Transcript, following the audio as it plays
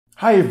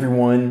Hi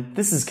everyone,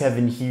 this is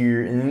Kevin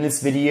here, and in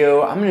this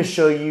video I'm going to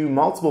show you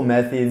multiple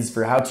methods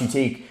for how to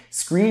take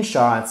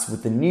screenshots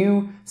with the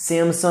new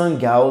Samsung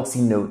Galaxy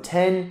Note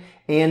 10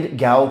 and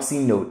Galaxy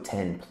Note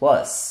 10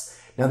 Plus.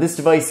 Now this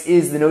device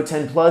is the Note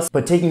 10 Plus,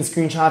 but taking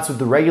screenshots with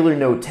the regular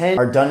Note 10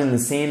 are done in the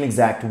same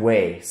exact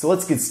way. So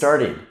let's get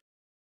started.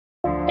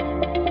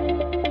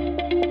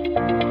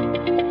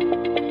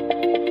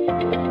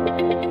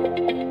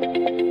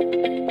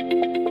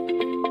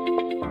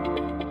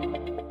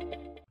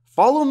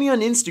 Follow me on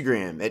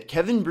Instagram at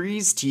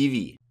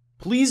KevinBreezeTV.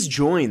 Please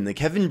join the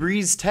Kevin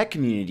Breeze Tech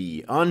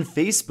community on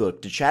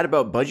Facebook to chat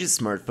about budget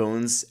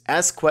smartphones,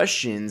 ask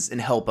questions,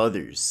 and help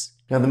others.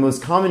 Now the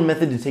most common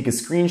method to take a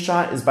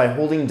screenshot is by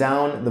holding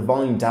down the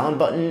volume down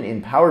button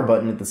and power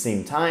button at the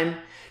same time.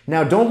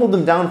 Now don't hold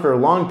them down for a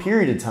long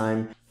period of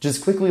time,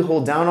 just quickly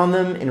hold down on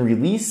them and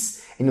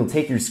release and you'll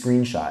take your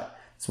screenshot.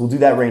 So we'll do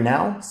that right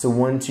now. So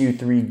 1, 2,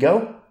 3,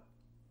 go.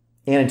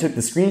 And I took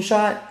the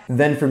screenshot.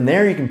 Then from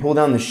there you can pull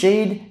down the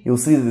shade. You'll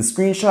see that the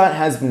screenshot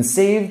has been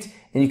saved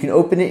and you can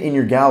open it in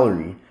your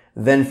gallery.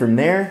 Then from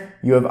there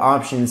you have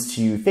options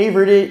to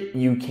favorite it.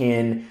 You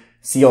can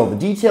see all the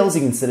details.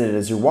 You can set it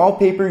as your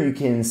wallpaper. You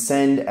can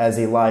send as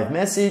a live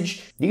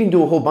message. You can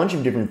do a whole bunch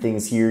of different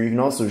things here. You can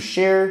also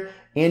share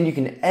and you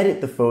can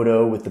edit the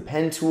photo with the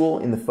pen tool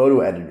in the photo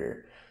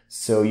editor.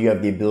 So you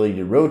have the ability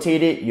to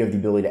rotate it. You have the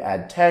ability to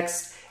add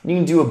text. And you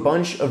can do a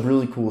bunch of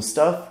really cool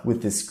stuff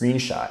with this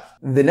screenshot.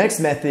 The next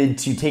method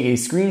to take a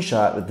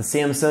screenshot with the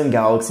Samsung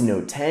Galaxy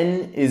Note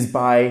 10 is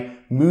by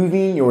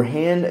moving your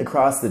hand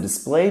across the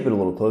display, but a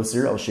little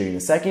closer. I'll show you in a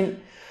second.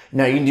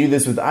 Now you can do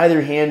this with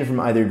either hand from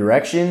either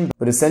direction,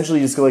 but essentially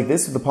just go like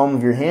this with the palm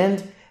of your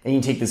hand and you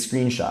take the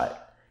screenshot.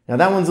 Now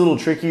that one's a little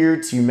trickier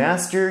to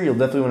master. You'll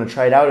definitely want to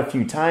try it out a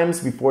few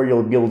times before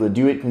you'll be able to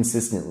do it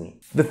consistently.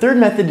 The third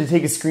method to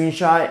take a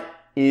screenshot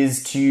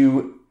is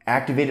to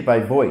activate it by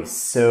voice.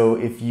 So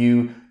if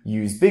you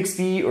use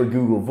Bixby or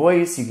Google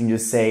Voice, you can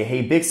just say,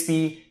 hey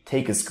Bixby,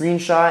 take a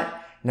screenshot.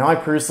 Now I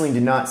personally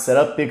did not set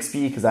up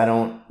Bixby because I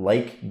don't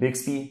like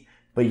Bixby,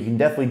 but you can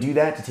definitely do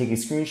that to take a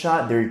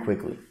screenshot very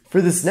quickly.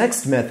 For this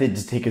next method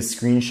to take a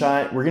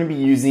screenshot, we're going to be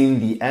using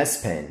the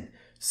S Pen.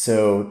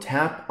 So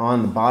tap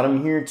on the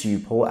bottom here to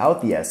pull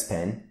out the S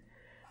Pen.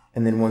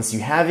 And then once you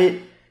have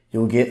it,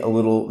 you'll get a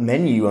little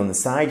menu on the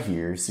side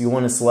here. So you'll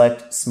want to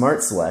select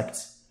Smart Select.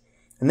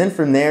 And then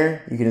from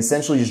there, you can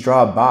essentially just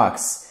draw a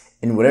box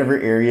in whatever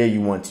area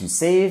you want to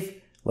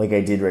save, like I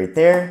did right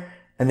there.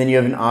 And then you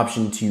have an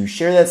option to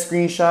share that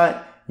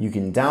screenshot. You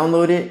can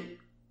download it,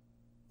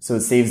 so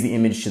it saves the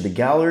image to the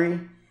gallery,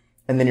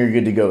 and then you're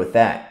good to go with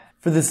that.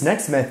 For this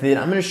next method,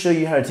 I'm going to show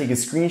you how to take a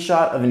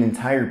screenshot of an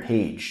entire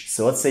page.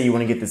 So let's say you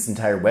want to get this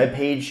entire web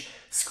page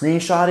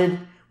screenshotted.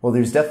 Well,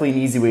 there's definitely an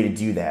easy way to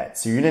do that.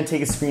 So you're going to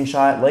take a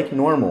screenshot like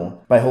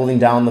normal by holding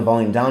down the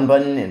volume down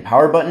button and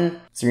power button.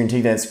 So you're going to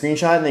take that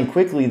screenshot and then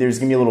quickly there's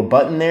going to be a little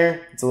button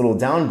there. It's a little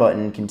down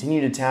button.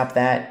 Continue to tap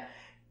that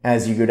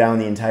as you go down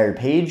the entire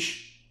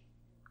page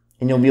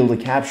and you'll be able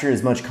to capture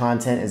as much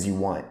content as you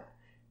want.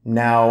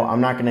 Now,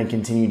 I'm not going to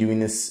continue doing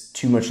this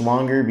too much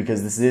longer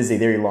because this is a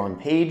very long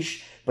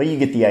page, but you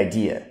get the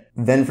idea.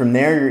 Then from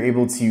there, you're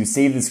able to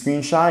save the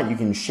screenshot, you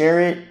can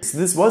share it. So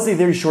this was a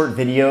very short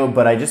video,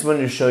 but I just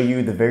wanted to show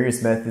you the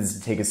various methods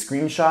to take a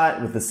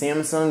screenshot with the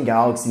Samsung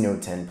Galaxy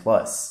Note 10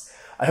 Plus.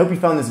 I hope you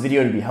found this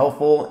video to be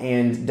helpful,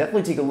 and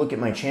definitely take a look at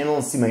my channel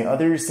and see my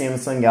other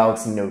Samsung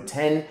Galaxy Note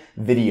 10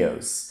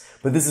 videos.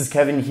 But this is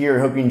Kevin here,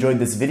 I hope you enjoyed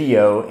this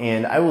video,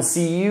 and I will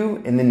see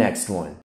you in the next one.